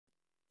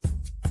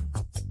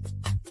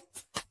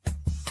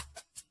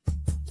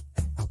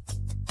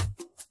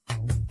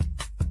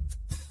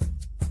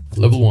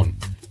Level 1.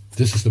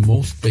 This is the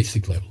most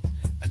basic level.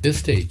 At this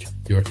stage,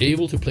 you are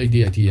able to play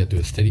the idea to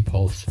a steady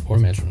pulse or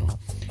metronome,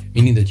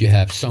 meaning that you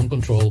have some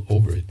control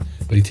over it,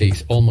 but it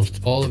takes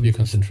almost all of your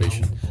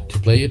concentration to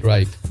play it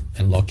right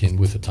and lock in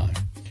with the time.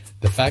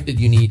 The fact that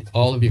you need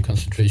all of your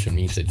concentration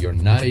means that you're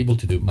not able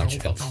to do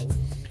much else.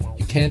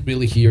 You can't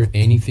really hear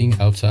anything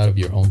outside of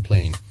your own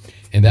playing,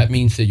 and that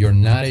means that you're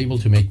not able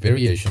to make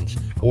variations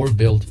or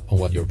build on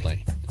what you're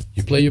playing.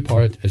 You play your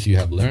part as you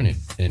have learned it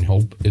and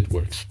hope it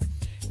works.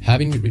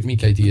 Having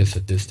rhythmic ideas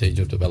at this stage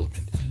of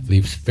development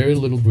leaves very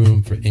little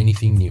room for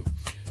anything new,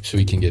 so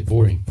it can get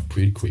boring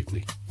pretty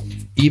quickly,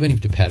 even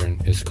if the pattern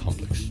is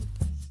complex.